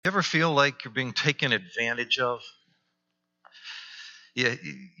ever feel like you're being taken advantage of? Yeah,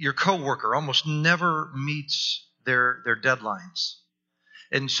 your coworker almost never meets their deadlines.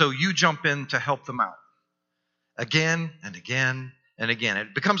 And so you jump in to help them out again and again and again.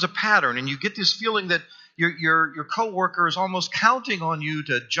 It becomes a pattern, and you get this feeling that your coworker is almost counting on you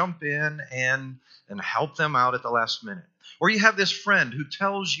to jump in and help them out at the last minute. Or you have this friend who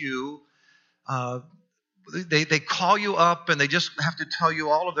tells you, they call you up and they just have to tell you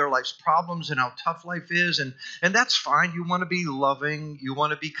all of their life's problems and how tough life is, and that's fine. You want to be loving, you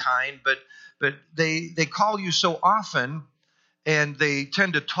want to be kind, but they call you so often and they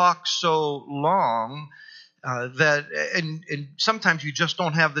tend to talk so long that and sometimes you just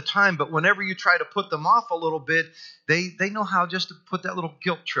don't have the time. But whenever you try to put them off a little bit, they know how just to put that little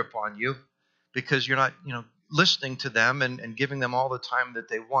guilt trip on you because you're not listening to them and giving them all the time that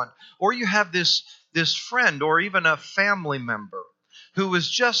they want. Or you have this friend or even a family member who is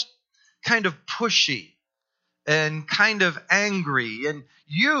just kind of pushy and kind of angry, and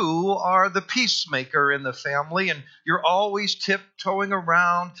you are the peacemaker in the family, and you're always tiptoeing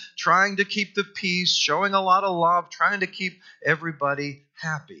around, trying to keep the peace, showing a lot of love, trying to keep everybody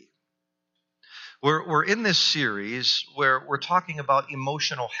happy. We're in this series where we're talking about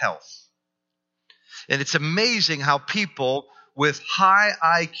emotional health. And it's amazing how people with high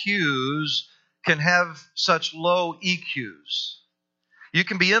IQs can have such low EQs. You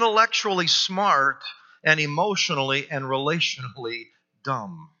can be intellectually smart and emotionally and relationally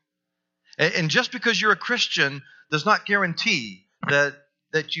dumb. And just because you're a Christian does not guarantee that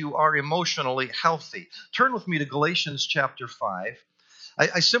you are emotionally healthy. Turn with me to Galatians chapter 5.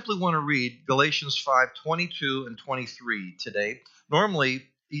 I simply want to read Galatians 5:22 and 23 today. Normally,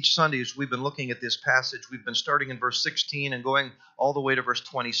 each Sunday as we've been looking at this passage, we've been starting in verse 16 and going all the way to verse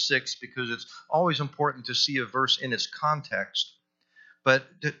 26 because it's always important to see a verse in its context. But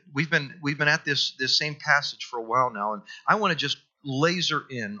we've been at this same passage for a while now, and I want to just laser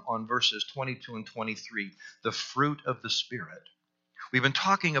in on verses 22 and 23, the fruit of the Spirit. We've been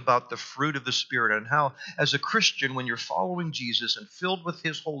talking about the fruit of the Spirit and how, as a Christian, when you're following Jesus and filled with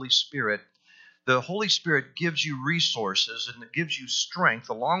His Holy Spirit, the Holy Spirit gives you resources and it gives you strength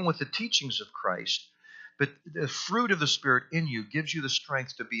along with the teachings of Christ. But the fruit of the Spirit in you gives you the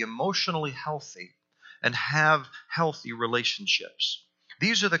strength to be emotionally healthy and have healthy relationships.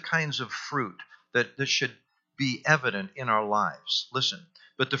 These are the kinds of fruit that should be evident in our lives. Listen,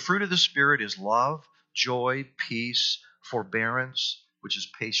 but the fruit of the Spirit is love, joy, peace, forbearance, which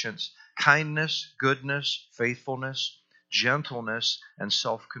is patience, kindness, goodness, faithfulness, gentleness, and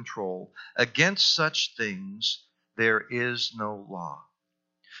self-control. Against such things there is no law.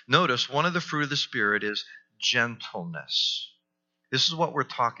 Notice one of the fruit of the Spirit is gentleness. This is what we're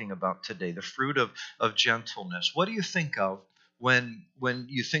talking about today, the fruit of gentleness. What do you think of when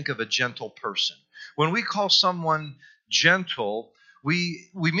you think of a gentle person? When we call someone gentle, we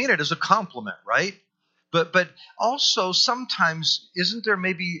mean it as a compliment, right? But also sometimes, isn't there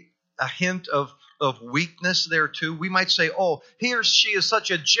maybe a hint of weakness there too? We might say, oh, he or she is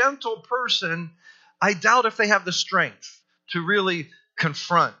such a gentle person, I doubt if they have the strength to really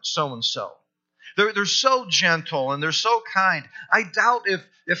confront so-and-so. They're so gentle and they're so kind. I doubt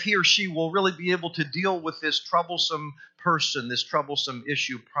if he or she will really be able to deal with this troublesome person, this troublesome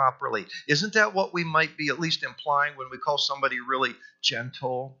issue properly. Isn't that what we might be at least implying when we call somebody really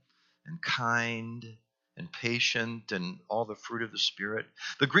gentle and kind and patient and all the fruit of the Spirit?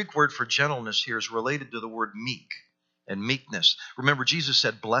 The Greek word for gentleness here is related to the word meek and meekness. Remember, Jesus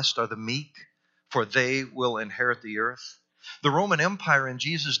said, "Blessed are the meek, for they will inherit the earth." The Roman Empire in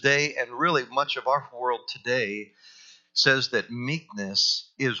Jesus' day, and really much of our world today, says that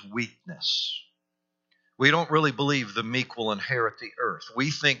meekness is weakness. We don't really believe the meek will inherit the earth.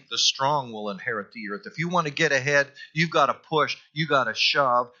 We think the strong will inherit the earth. If you want to get ahead, you've got to push, you've got to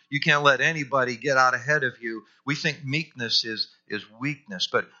shove. You can't let anybody get out ahead of you. We think meekness is weakness.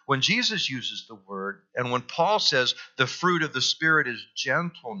 But when Jesus uses the word, and when Paul says the fruit of the Spirit is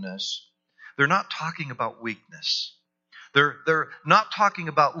gentleness, they're not talking about weakness. They're not talking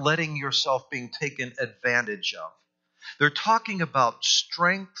about letting yourself being taken advantage of. They're talking about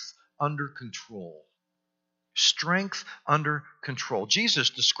strength under control. Strength under control. Jesus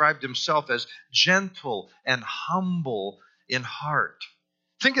described himself as gentle and humble in heart.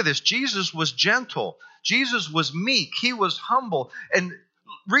 Think of this. Jesus was gentle. Jesus was meek. He was humble. And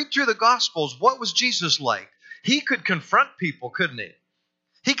read through the Gospels. What was Jesus like? He could confront people, couldn't he?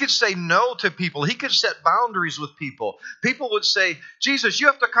 He could say no to people. He could set boundaries with people. People would say, Jesus, you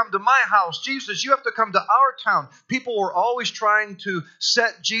have to come to my house. Jesus, you have to come to our town. People were always trying to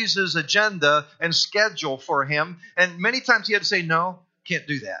set Jesus' agenda and schedule for him. And many times he had to say, no, can't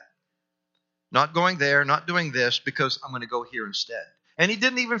do that. Not going there, not doing this, because I'm going to go here instead. And he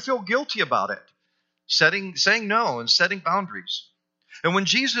didn't even feel guilty about it, saying no and setting boundaries. And when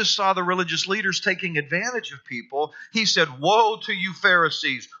Jesus saw the religious leaders taking advantage of people, he said, "Woe to you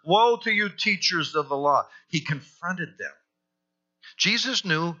Pharisees, woe to you teachers of the law." He confronted them. Jesus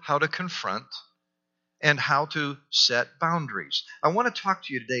knew how to confront and how to set boundaries. I want to talk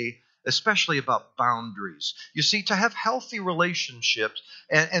to you today especially about boundaries. You see, to have healthy relationships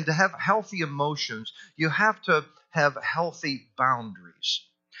and to have healthy emotions, you have to have healthy boundaries.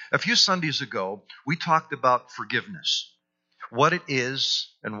 A few Sundays ago, we talked about forgiveness, what it is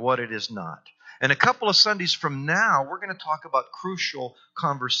and what it is not. And a couple of Sundays from now, we're going to talk about crucial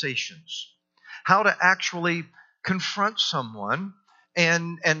conversations, how to actually confront someone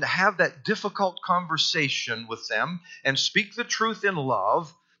and have that difficult conversation with them and speak the truth in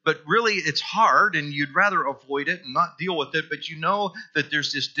love. But really, it's hard, and you'd rather avoid it and not deal with it. But you know that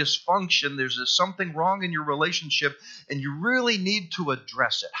there's this dysfunction, there's something wrong in your relationship, and you really need to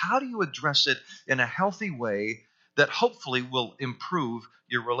address it. How do you address it in a healthy way that hopefully will improve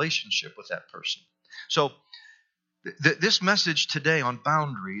your relationship with that person? So this message today on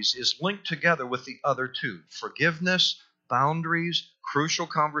boundaries is linked together with the other two: forgiveness, boundaries, crucial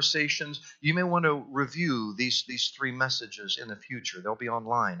conversations. You may want to review these three messages in the future. They'll be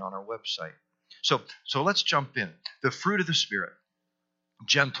online on our website. So let's jump in. The fruit of the Spirit: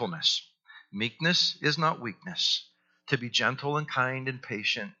 gentleness. Meekness is not weakness. To be gentle and kind and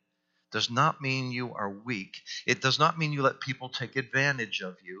patient does not mean you are weak. It does not mean you let people take advantage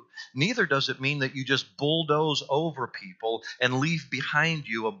of you. Neither does it mean that you just bulldoze over people and leave behind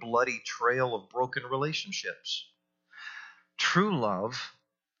you a bloody trail of broken relationships. True love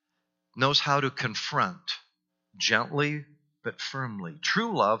knows how to confront gently but firmly.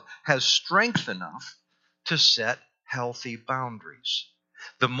 True love has strength enough to set healthy boundaries.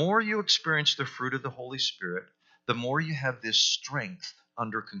 The more you experience the fruit of the Holy Spirit, the more you have this strength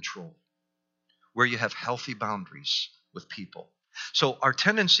under control, where you have healthy boundaries with people. So our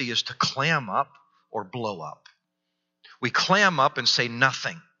tendency is to clam up or blow up. We clam up and say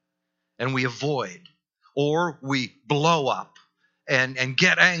nothing, and we avoid. Or we blow up and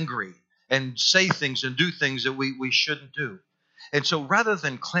get angry and say things and do things that we shouldn't do. And so rather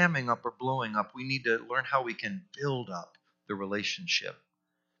than clamming up or blowing up, we need to learn how we can build up the relationship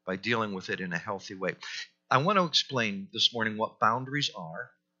by dealing with it in a healthy way. I want to explain this morning what boundaries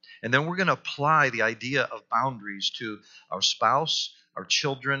are, and then we're going to apply the idea of boundaries to our spouse, our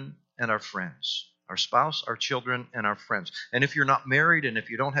children, and our friends. Our spouse, our children, and our friends. And if you're not married and if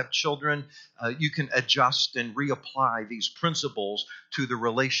you don't have children, you can adjust and reapply these principles to the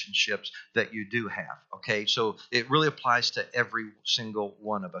relationships that you do have. Okay, so it really applies to every single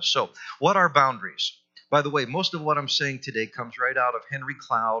one of us. So what are boundaries? By the way, most of what I'm saying today comes right out of Henry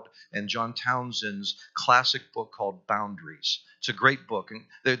Cloud and John Townsend's classic book called Boundaries. It's a great book,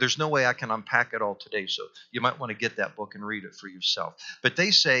 and there's no way I can unpack it all today, so you might want to get that book and read it for yourself. But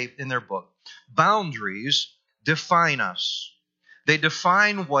they say in their book, boundaries define us. They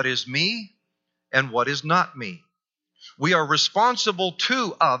define what is me and what is not me. We are responsible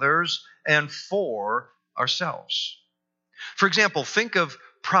to others and for ourselves. For example, think of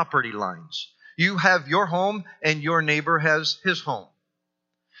property lines. You have your home and your neighbor has his home.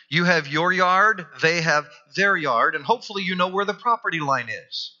 You have your yard, they have their yard, and hopefully you know where the property line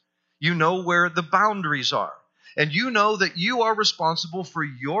is. You know where the boundaries are. And you know that you are responsible for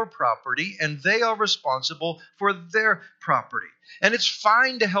your property and they are responsible for their property. And it's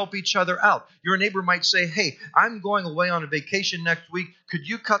fine to help each other out. Your neighbor might say, "Hey, I'm going away on a vacation next week. Could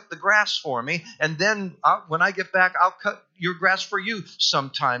you cut the grass for me? And then when I get back, I'll cut your grass for you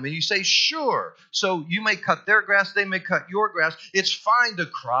sometime." And you say, "Sure." So you may cut their grass, they may cut your grass. It's fine to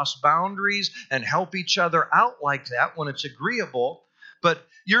cross boundaries and help each other out like that when it's agreeable. But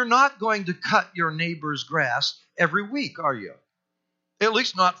you're not going to cut your neighbor's grass every week, are you? At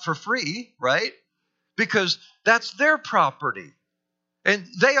least not for free, right? Because that's their property. And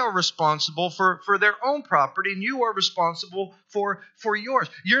they are responsible for their own property, and you are responsible for yours.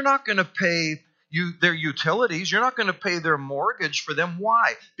 You're not going to pay their utilities. You're not going to pay their mortgage for them.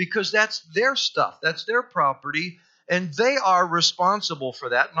 Why? Because that's their stuff. That's their property, and they are responsible for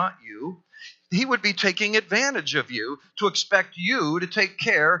that, not you. He would be taking advantage of you to expect you to take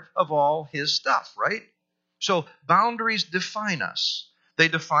care of all his stuff, right? So boundaries define us. They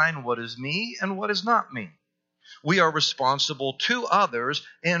define what is me and what is not me. We are responsible to others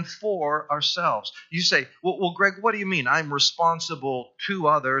and for ourselves. You say, well, Greg, what do you mean? I'm responsible to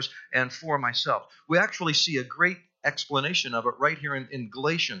others and for myself. We actually see a great explanation of it right here in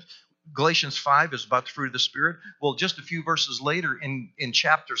Galatians. Galatians 5 is about the fruit of the Spirit. Well, just a few verses later in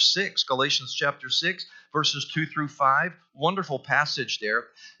chapter 6, Galatians chapter 6, verses 2 through 5, wonderful passage there.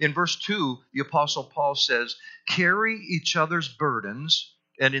 In verse 2, the Apostle Paul says, "Carry each other's burdens,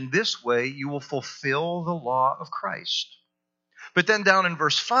 and in this way you will fulfill the law of Christ." But then down in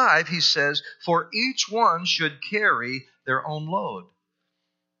verse 5, he says, "For each one should carry their own load."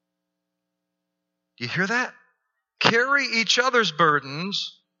 Do you hear that? Carry each other's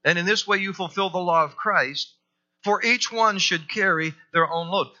burdens, and in this way you fulfill the law of Christ. For each one should carry their own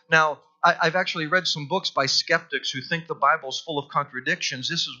load. Now, I've actually read some books by skeptics who think the Bible's full of contradictions.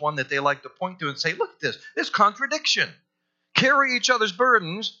 This is one that they like to point to and say, look at this. It's contradiction. Carry each other's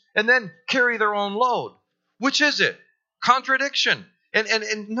burdens and then carry their own load. Which is it? Contradiction.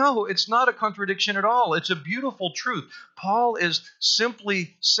 And no, it's not a contradiction at all. It's a beautiful truth. Paul is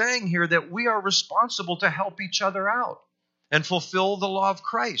simply saying here that we are responsible to help each other out and fulfill the law of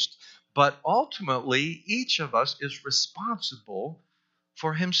Christ. But ultimately, each of us is responsible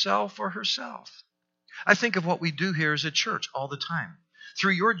for himself or herself. I think of what we do here as a church all the time.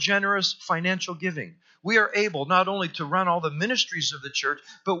 Through your generous financial giving, we are able not only to run all the ministries of the church,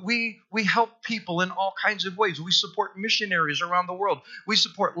 but we help people in all kinds of ways. We support missionaries around the world. We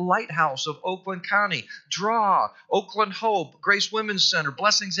support Lighthouse of Oakland County, DRAW, Oakland Hope, Grace Women's Center,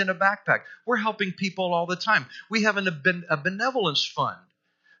 Blessings in a Backpack. We're helping people all the time. We have a benevolence fund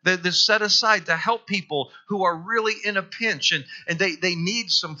that's set aside to help people who are really in a pinch and they need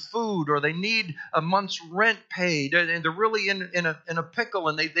some food or they need a month's rent paid and they're really in a pickle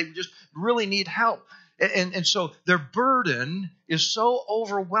and they just really need help. And so their burden is so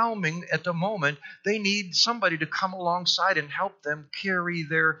overwhelming at the moment, they need somebody to come alongside and help them carry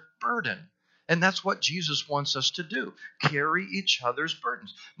their burden. And that's what Jesus wants us to do, carry each other's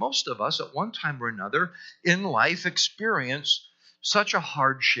burdens. Most of us at one time or another in life experience such a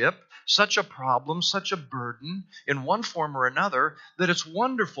hardship, such a problem, such a burden in one form or another that it's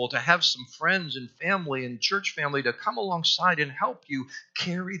wonderful to have some friends and family and church family to come alongside and help you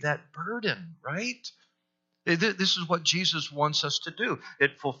carry that burden, right? This is what Jesus wants us to do.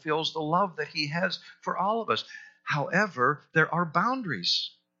 It fulfills the love that he has for all of us. However, there are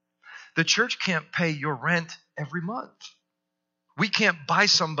boundaries. The church can't pay your rent every month. We can't buy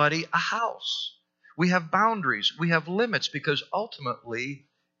somebody a house. We have boundaries. We have limits because ultimately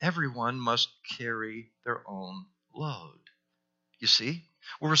everyone must carry their own load. You see,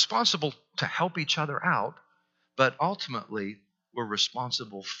 we're responsible to help each other out, but ultimately we're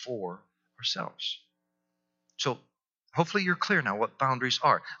responsible for ourselves. So hopefully you're clear now what boundaries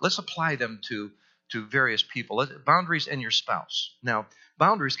are. Let's apply them to various people. Boundaries and your spouse. Now,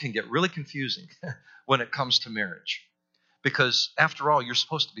 boundaries can get really confusing when it comes to marriage because after all, you're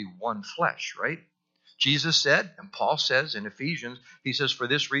supposed to be one flesh, right? Jesus said, and Paul says in Ephesians, he says, "For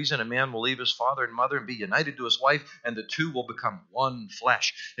this reason a man will leave his father and mother and be united to his wife, and the two will become one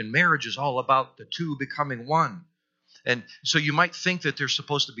flesh." And marriage is all about the two becoming one. And so you might think that there's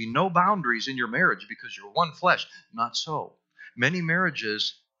supposed to be no boundaries in your marriage because you're one flesh. Not so. Many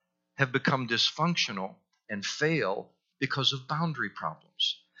marriages have become dysfunctional and fail because of boundary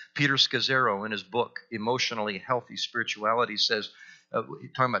problems. Peter Scazzaro, in his book, Emotionally Healthy Spirituality, says,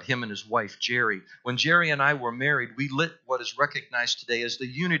 talking about him and his wife, Jerry, when Jerry and I were married, we lit what is recognized today as the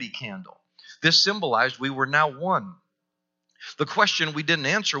unity candle. This symbolized we were now one. The question we didn't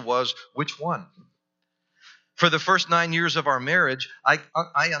answer was, which one? For the first 9 years of our marriage, I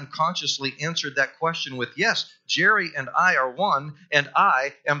unconsciously answered that question with, yes, Jerry and I are one, and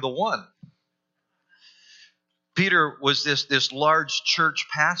I am the one. Peter was this large church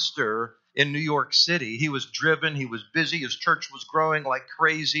pastor in New York City. He was driven, he was busy, his church was growing like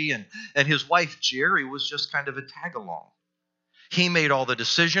crazy, and his wife, Jerry, was just kind of a tag-along. He made all the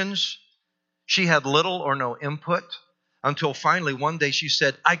decisions. She had little or no input until finally one day she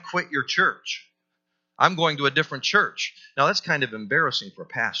said, "I quit your church. I'm going to a different church." Now, that's kind of embarrassing for a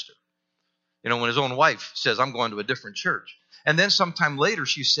pastor. When his own wife says, "I'm going to a different church." And then sometime later,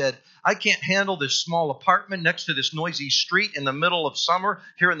 she said, "I can't handle this small apartment next to this noisy street in the middle of summer,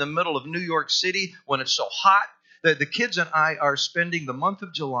 here in the middle of New York City, when it's so hot. The kids and I are spending the month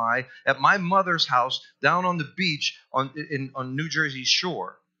of July at my mother's house down on the beach on New Jersey's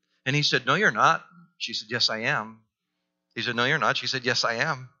shore." And he said, "No, you're not." She said, "Yes, I am." He said, "No, you're not." She said, "Yes, I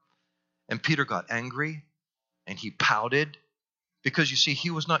am." And Peter got angry and he pouted because, you see, he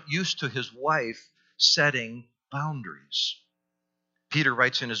was not used to his wife setting boundaries. Peter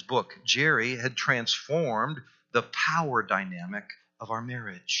writes in his book, Jerry had transformed the power dynamic of our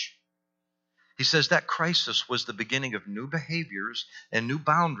marriage. He says that crisis was the beginning of new behaviors and new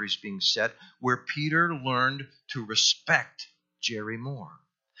boundaries being set where Peter learned to respect Jerry more.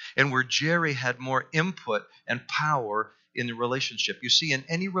 and where Jerry had more input and power in the relationship. You see, in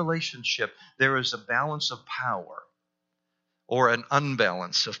any relationship, there is a balance of power or an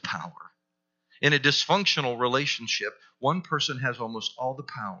unbalance of power. In a dysfunctional relationship, one person has almost all the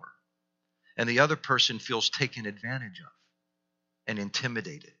power, and the other person feels taken advantage of and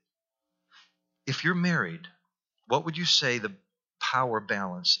intimidated. If you're married, what would you say the power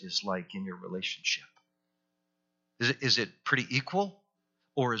balance is like in your relationship? Is it pretty equal?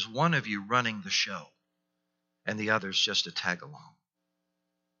 Or is one of you running the show and the other's just a tag along?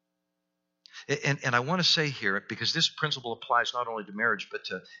 And I want to say here, because this principle applies not only to marriage, but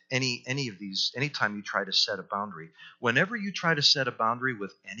to any of these, anytime you try to set a boundary. Whenever you try to set a boundary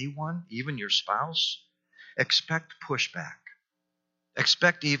with anyone, even your spouse, expect pushback.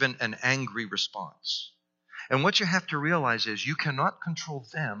 Expect even an angry response. And what you have to realize is you cannot control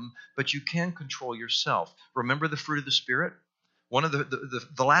them, but you can control yourself. Remember the fruit of the Spirit? One of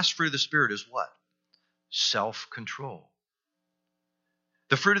the last fruit of the Spirit is what? Self-control.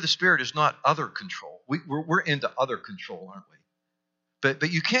 The fruit of the Spirit is not other control. We're into other control, aren't we?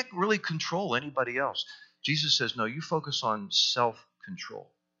 But you can't really control anybody else. Jesus says, no, you focus on self-control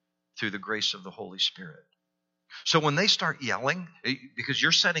through the grace of the Holy Spirit. So when they start yelling, because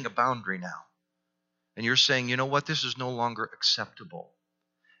you're setting a boundary now, and you're saying, you know what, this is no longer acceptable.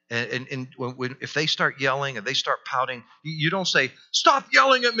 And if they start yelling and they start pouting, you don't say, stop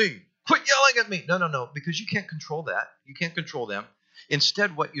yelling at me, quit yelling at me. No, because you can't control that. You can't control them.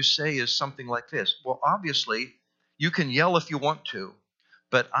 Instead, what you say is something like this. Well, obviously, you can yell if you want to,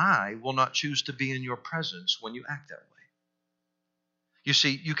 but I will not choose to be in your presence when you act that way. You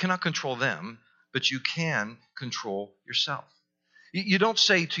see, you cannot control them, but you can control yourself. You don't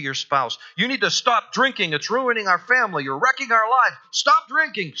say to your spouse, you need to stop drinking. It's ruining our family. You're wrecking our life. Stop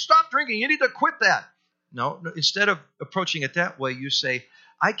drinking. Stop drinking. You need to quit that. No, instead of approaching it that way, you say,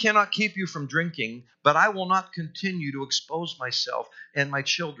 I cannot keep you from drinking, but I will not continue to expose myself and my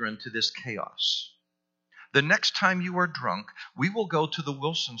children to this chaos. The next time you are drunk, we will go to the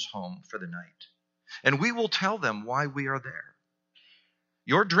Wilson's home for the night, and we will tell them why we are there.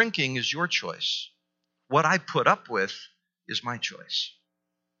 Your drinking is your choice. What I put up with is my choice.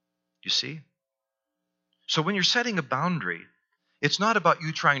 You see? So when you're setting a boundary, it's not about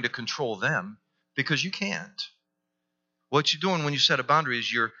you trying to control them, because you can't. What you're doing when you set a boundary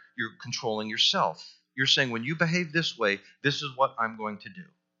is you're controlling yourself. You're saying, when you behave this way, this is what I'm going to do.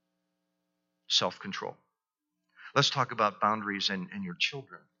 Self-control. Let's talk about boundaries and your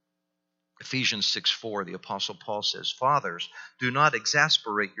children. Ephesians 6:4, the Apostle Paul says, fathers, do not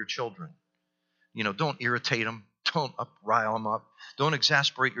exasperate your children. Don't irritate them. Don't rile them up. Don't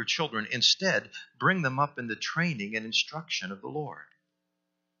exasperate your children. Instead, bring them up in the training and instruction of the Lord.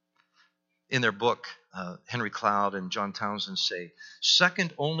 In their book, Henry Cloud and John Townsend say,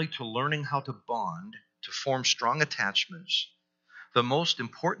 second only to learning how to bond, to form strong attachments, the most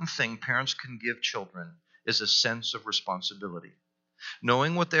important thing parents can give children is a sense of responsibility.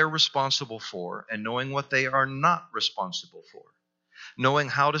 Knowing what they're responsible for and knowing what they are not responsible for. Knowing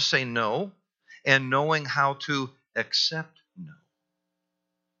how to say no and knowing how to accept no.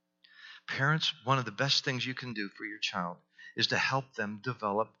 Parents, one of the best things you can do for your child is to help them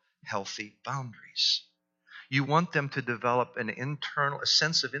develop healthy boundaries. You want them to develop a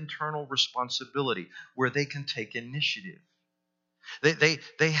sense of internal responsibility where they can take initiative.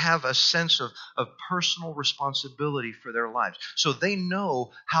 They have a sense of personal responsibility for their lives. So they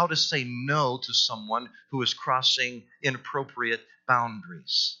know how to say no to someone who is crossing inappropriate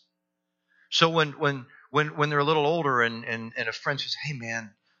boundaries. So when they're a little older and a friend says, hey man,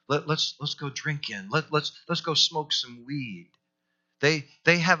 let's go drinking. Let's go smoke some weed.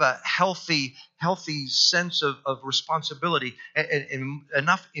 They have a healthy sense of responsibility and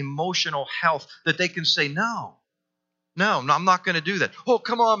enough emotional health that they can say no. No, I'm not going to do that. Oh,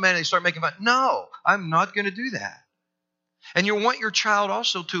 come on, man. They start making fun. No, I'm not going to do that. And you want your child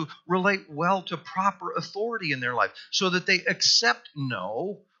also to relate well to proper authority in their life so that they accept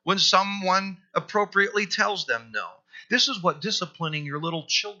no when someone appropriately tells them no. This is what disciplining your little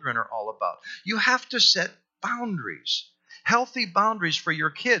children are all about. You have to set boundaries, healthy boundaries for your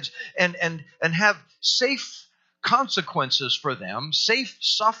kids, and have safe consequences for them, safe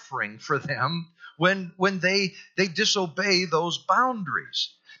suffering for them when they disobey those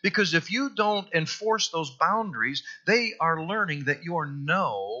boundaries. Because if you don't enforce those boundaries, they are learning that your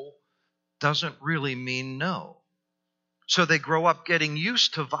no doesn't really mean no. So they grow up getting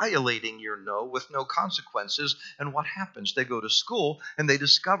used to violating your no with no consequences. And what happens? They go to school and they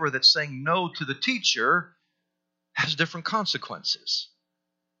discover that saying no to the teacher has different consequences.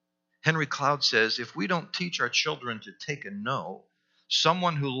 Henry Cloud says, if we don't teach our children to take a no,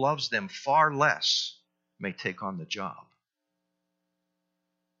 someone who loves them far less may take on the job.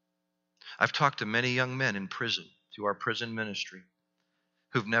 I've talked to many young men in prison through our prison ministry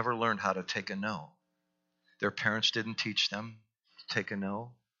who've never learned how to take a no. Their parents didn't teach them to take a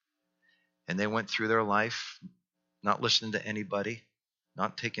no. And they went through their life not listening to anybody,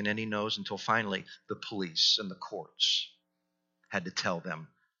 not taking any no's, until finally the police and the courts had to tell them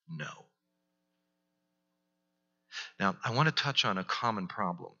no. Now, I want to touch on a common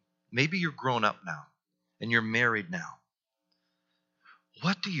problem. Maybe you're grown up now and you're married now.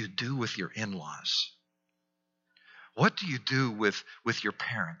 What do you do with your in-laws? What do you do with your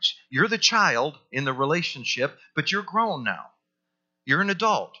parents? You're the child in the relationship, but you're grown now. You're an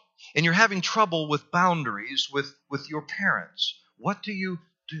adult, and you're having trouble with boundaries with your parents. What do you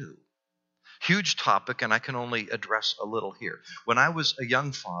do? Huge topic, and I can only address a little here. When I was a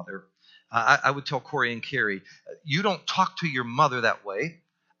young father, I would tell Corey and Carrie, you don't talk to your mother that way.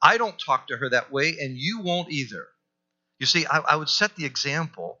 I don't talk to her that way, and you won't either. You see, I would set the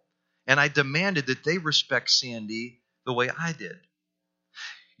example, and I demanded that they respect Sandy the way I did.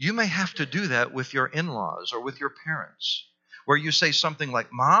 You may have to do that with your in-laws or with your parents, where you say something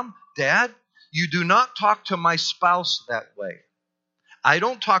like, Mom, Dad, you do not talk to my spouse that way. I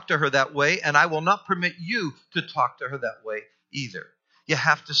don't talk to her that way, and I will not permit you to talk to her that way either. You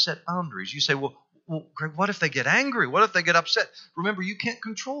have to set boundaries. You say, well, Greg, what if they get angry? What if they get upset? Remember, you can't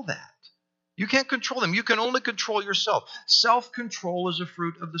control that. You can't control them. You can only control yourself. Self-control is a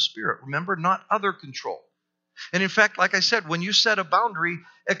fruit of the Spirit. Remember, not other control. And in fact, like I said, when you set a boundary,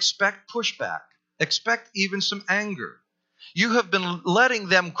 expect pushback. Expect even some anger. You have been letting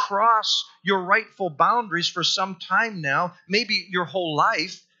them cross your rightful boundaries for some time now, maybe your whole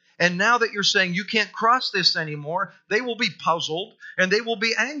life. And now that you're saying you can't cross this anymore, they will be puzzled and they will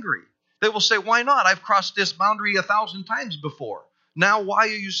be angry. They will say, why not? I've crossed this boundary 1,000 times before. Now, why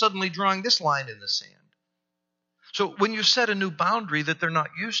are you suddenly drawing this line in the sand? So when you set a new boundary that they're not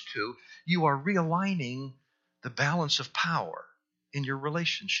used to, you are realigning the balance of power in your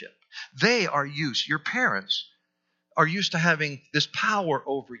relationship. They are used, your parents are used to having this power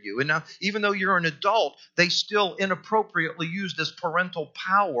over you. And now, even though you're an adult, they still inappropriately use this parental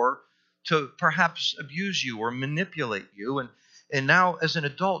power to perhaps abuse you or manipulate you. And now, as an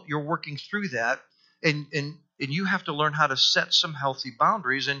adult, you're working through that, and you have to learn how to set some healthy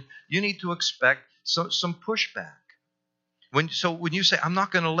boundaries, and you need to expect some pushback. When you say, I'm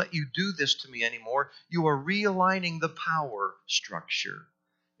not going to let you do this to me anymore, you are realigning the power structure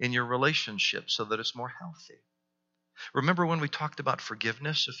in your relationship so that it's more healthy. Remember when we talked about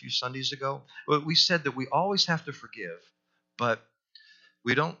forgiveness a few Sundays ago? We said that we always have to forgive, but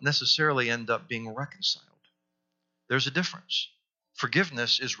we don't necessarily end up being reconciled. There's a difference.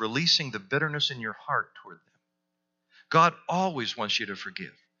 Forgiveness is releasing the bitterness in your heart toward them. God always wants you to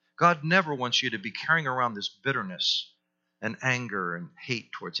forgive. God never wants you to be carrying around this bitterness and anger and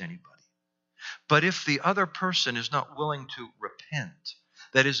hate towards anybody. But if the other person is not willing to repent,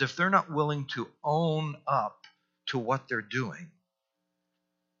 that is, if they're not willing to own up to what they're doing,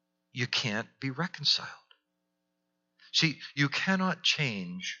 you can't be reconciled. See, you cannot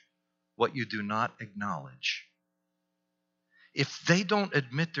change what you do not acknowledge. If they don't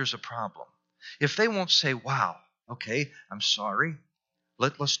admit there's a problem, if they won't say, wow, okay, I'm sorry,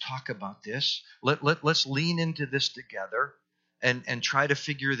 let's talk about this, let's lean into this together and try to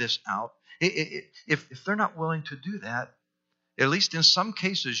figure this out. If they're not willing to do that, at least in some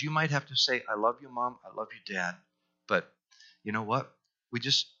cases, you might have to say, I love you, Mom, I love you, Dad, but you know what? We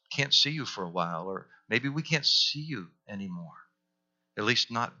just can't see you for a while, or maybe we can't see you anymore, at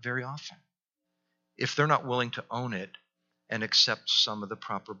least not very often. If they're not willing to own it and accept some of the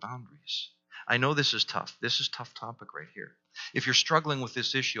proper boundaries. I know this is tough. This is a tough topic right here. If you're struggling with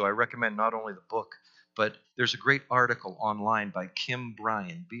this issue, I recommend not only the book, but there's a great article online by Kim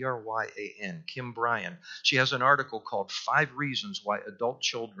Bryan, B-R-Y-A-N, Kim Bryan. She has an article called 5 Reasons Why Adult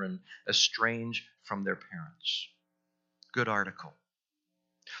Children Estrange from Their Parents. Good article.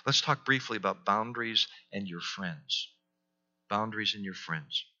 Let's talk briefly about boundaries and your friends. Boundaries and your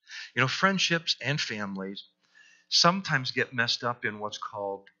friends. You know, friendships and families sometimes get messed up in what's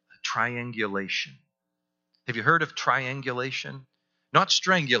called triangulation. Have you heard of triangulation? Not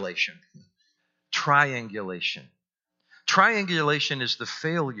strangulation. Triangulation. Triangulation is the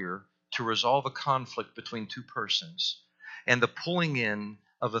failure to resolve a conflict between two persons and the pulling in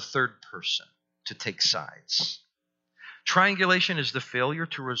of a third person to take sides. Triangulation is the failure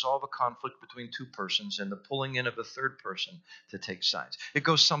to resolve a conflict between two persons and the pulling in of a third person to take sides. It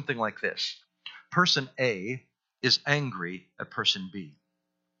goes something like this. Person A is angry at person B.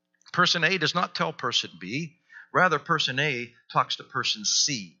 Person A does not tell person B, Rather, person A talks to person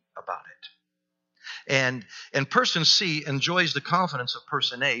C about it. And person C enjoys the confidence of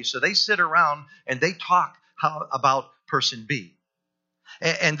person A, so they sit around and they talk about person B.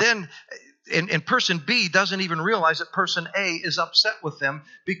 And then and person B doesn't even realize that person A is upset with them,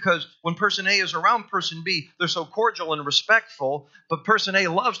 because when person A is around person B, they're so cordial and respectful, but person A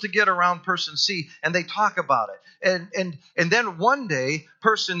loves to get around person C and they talk about it. And then one day,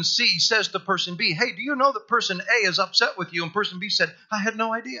 person C says to person B, hey, do you know that person A is upset with you? And person B said, I had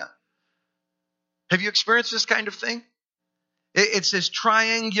no idea. Have you experienced this kind of thing? It's this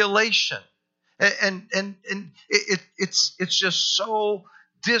triangulation. And it's just so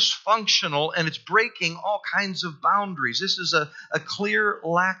dysfunctional, and it's breaking all kinds of boundaries. This is a clear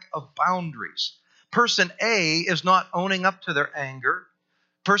lack of boundaries. Person A is not owning up to their anger.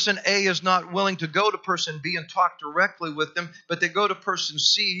 Person A is not willing to go to person B and talk directly with them, but they go to person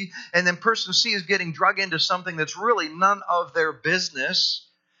C, and then person C is getting drug into something that's really none of their business,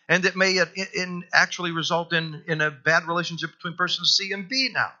 and that may actually result in a bad relationship between person C and B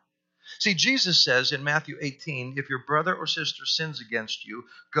now. See, Jesus says in Matthew 18, if your brother or sister sins against you,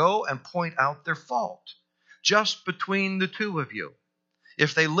 go and point out their fault, just between the two of you.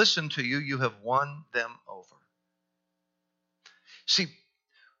 If they listen to you, you have won them over. See,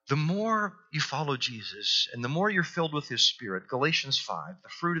 the more you follow Jesus and the more you're filled with His Spirit, Galatians 5, the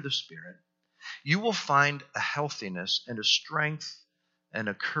fruit of the Spirit, you will find a healthiness and a strength and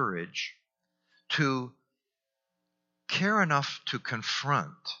a courage to care enough to confront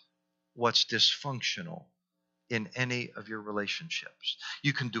what's dysfunctional in any of your relationships.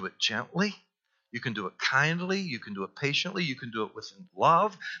 You can do it gently, you can do it kindly, you can do it patiently, you can do it with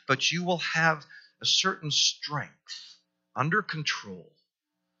love, but you will have a certain strength under control,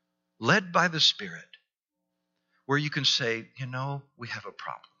 led by the Spirit, where you can say, we have a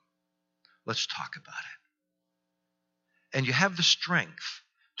problem. Let's talk about it. And you have the strength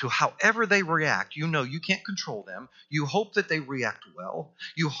to, however they react, you can't control them. You hope that they react well.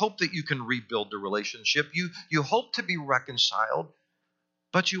 You hope that you can rebuild the relationship. You hope to be reconciled,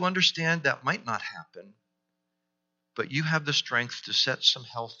 but you understand that might not happen. But you have the strength to set some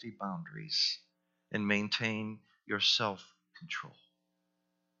healthy boundaries and maintain your self-control.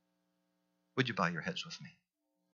 Would you bow your heads with me?